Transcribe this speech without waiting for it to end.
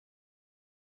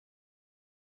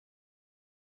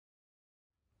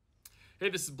Hey,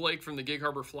 this is Blake from the Gig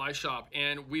Harbor Fly Shop,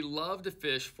 and we love to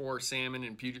fish for salmon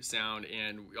in Puget Sound,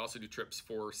 and we also do trips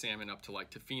for salmon up to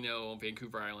like Tofino,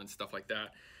 Vancouver Island, stuff like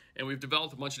that. And we've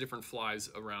developed a bunch of different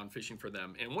flies around fishing for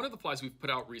them. And one of the flies we've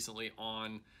put out recently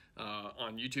on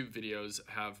YouTube videos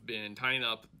have been tying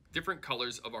up different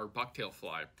colors of our bucktail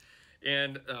fly.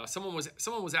 And someone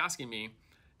was asking me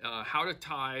how to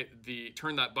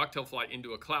turn that bucktail fly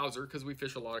into a clouser, because we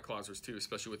fish a lot of clousers too,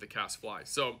 especially with the cast fly.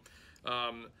 So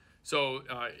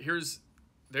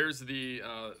there's the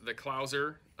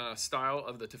Clouser style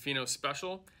of the Tofino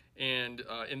Special, and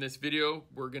in this video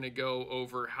we're going to go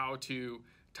over how to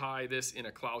tie this in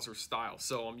a Clouser style.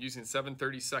 So I'm using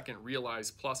 7/32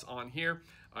 Realize Plus on here.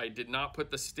 I did not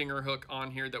put the stinger hook on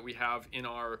here that we have in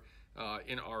our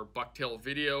bucktail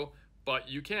video, but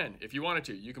you can, if you wanted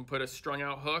to. You can put a strung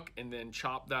out hook and then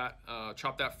chop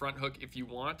that front hook if you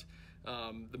want.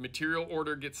 The material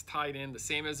order gets tied in the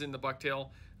same as in the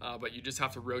bucktail, but you just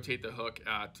have to rotate the hook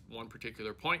at one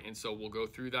particular point, and so we'll go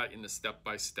through that in the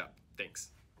step-by-step. Thanks.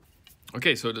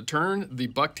 Okay, so to turn the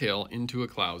bucktail into a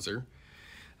clouser,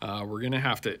 we're gonna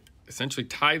have to essentially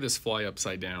tie this fly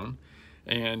upside down,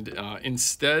 and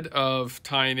instead of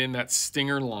tying in that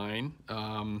stinger line,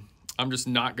 I'm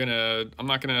not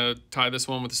gonna tie this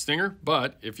one with a stinger,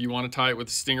 but if you want to tie it with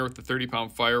a stinger with the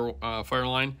 30-pound fire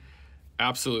line,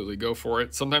 absolutely, go for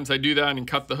it. Sometimes I do that and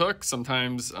cut the hook.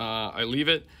 Sometimes I leave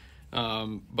it.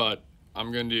 But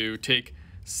I'm going to take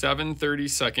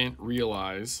 7/32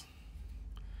 Realize.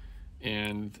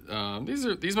 And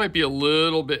these might be a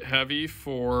little bit heavy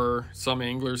for some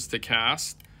anglers to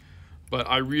cast. But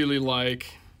I really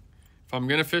like, if I'm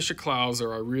going to fish a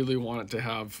clouser, I really want it to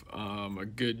have a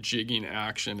good jigging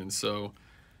action. And so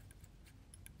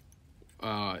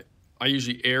I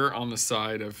usually err on the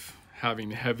side of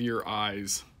having heavier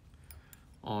eyes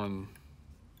on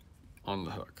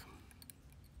the hook.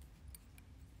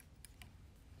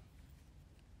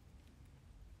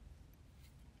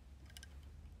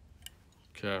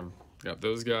 Okay, got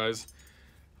those guys.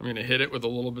 I'm gonna hit it with a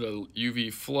little bit of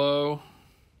UV flow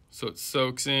so it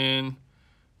soaks in,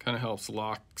 kind of helps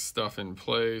lock stuff in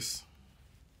place.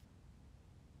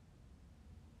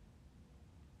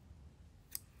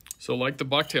 So like the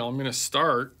bucktail, I'm gonna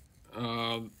start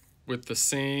with the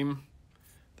same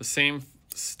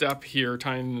step here,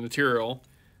 tying the material.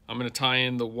 I'm going to tie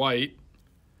in the white,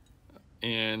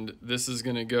 and this is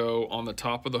going to go on the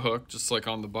top of the hook, just like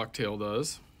on the bucktail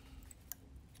does.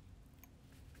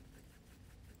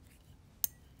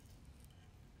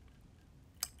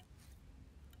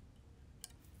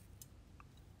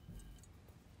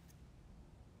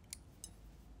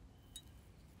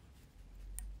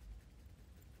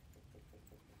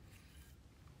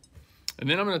 And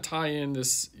then I'm going to tie in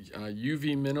this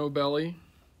UV minnow belly.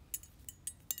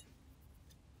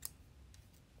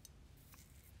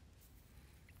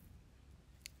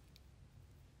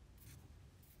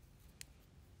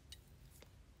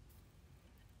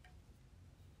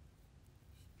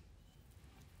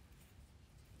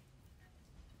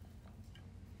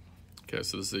 Okay,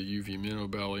 so this is a UV minnow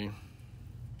belly.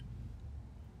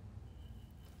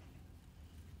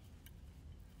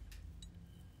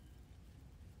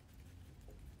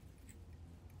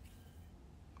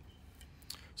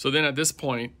 So then at this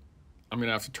point, I'm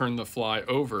gonna have to turn the fly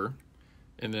over,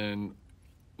 and then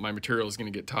my material is gonna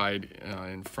get tied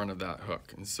in front of that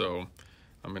hook. And so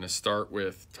I'm gonna start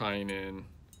with tying in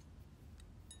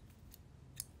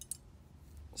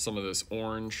some of this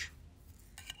orange.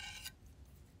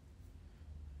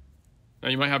 Now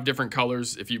you might have different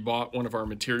colors if you bought one of our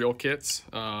material kits,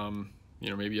 you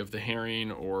know, maybe of the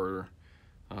herring or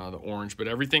the orange, but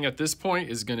everything at this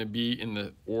point is gonna be in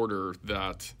the order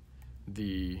that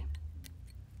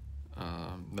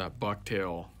that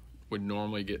bucktail would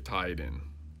normally get tied in.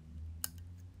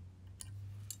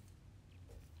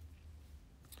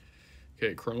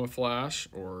 Okay, chroma flash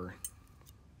or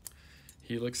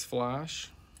helix flash.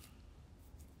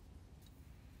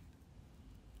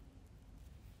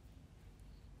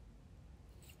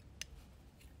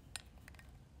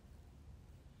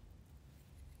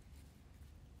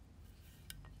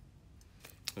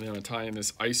 And then I'm going to tie in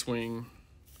this ice wing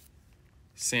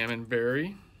salmon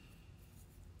berry.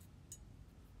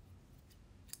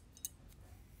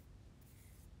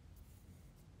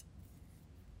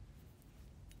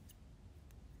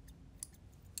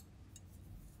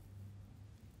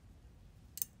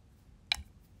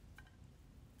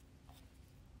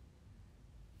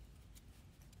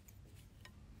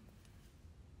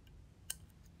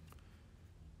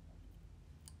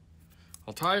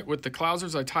 I'll tie it with the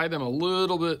Clousers. I tie them a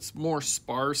little bit more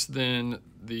sparse than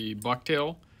the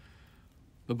bucktail.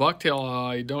 The bucktail,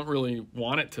 I don't really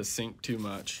want it to sink too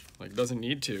much. Like, it doesn't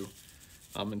need to.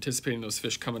 I'm anticipating those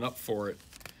fish coming up for it.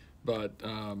 But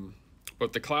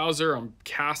the Clouser, I'm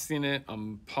casting it,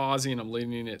 I'm pausing, I'm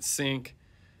letting it sink.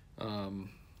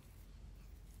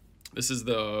 This is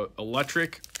the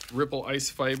electric ripple ice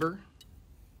fiber.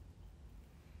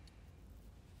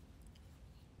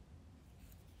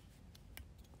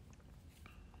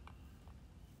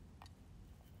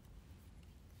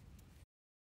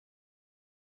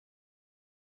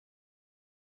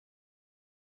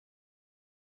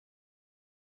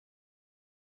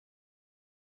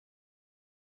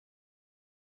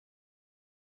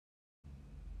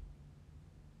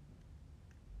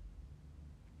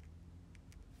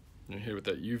 And hit with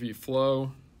that UV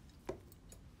flow.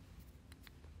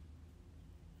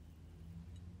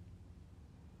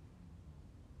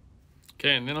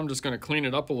 Okay, and then I'm just going to clean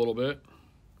it up a little bit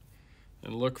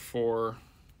and look for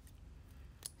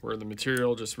where the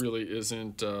material just really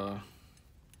isn't, if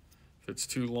it's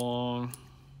too long,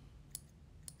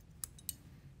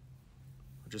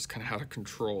 or just kind of out of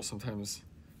control. Sometimes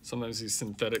these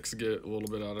synthetics get a little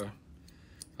bit out of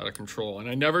control. And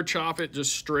I never chop it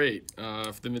just straight.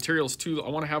 If the material's too, I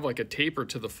want to have like a taper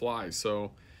to the fly.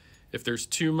 So if there's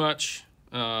too much,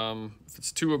 if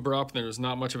it's too abrupt and there's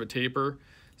not much of a taper,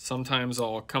 sometimes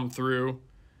I'll come through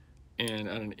and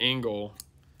at an angle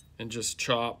and just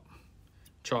chop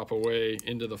away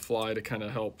into the fly to kind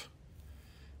of help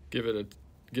give it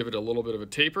a little bit of a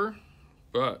taper.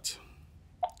 But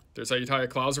there's how you tie a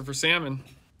Clouser for salmon.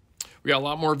 We got a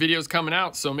lot more videos coming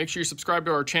out, so make sure you subscribe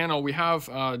to our channel. We have,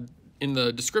 in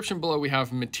the description below, we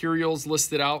have materials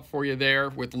listed out for you there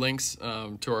with links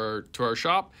to our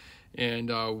shop.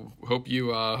 And hope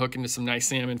you hook into some nice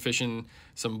salmon fishing,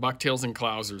 some bucktails and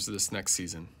Clousers this next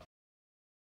season.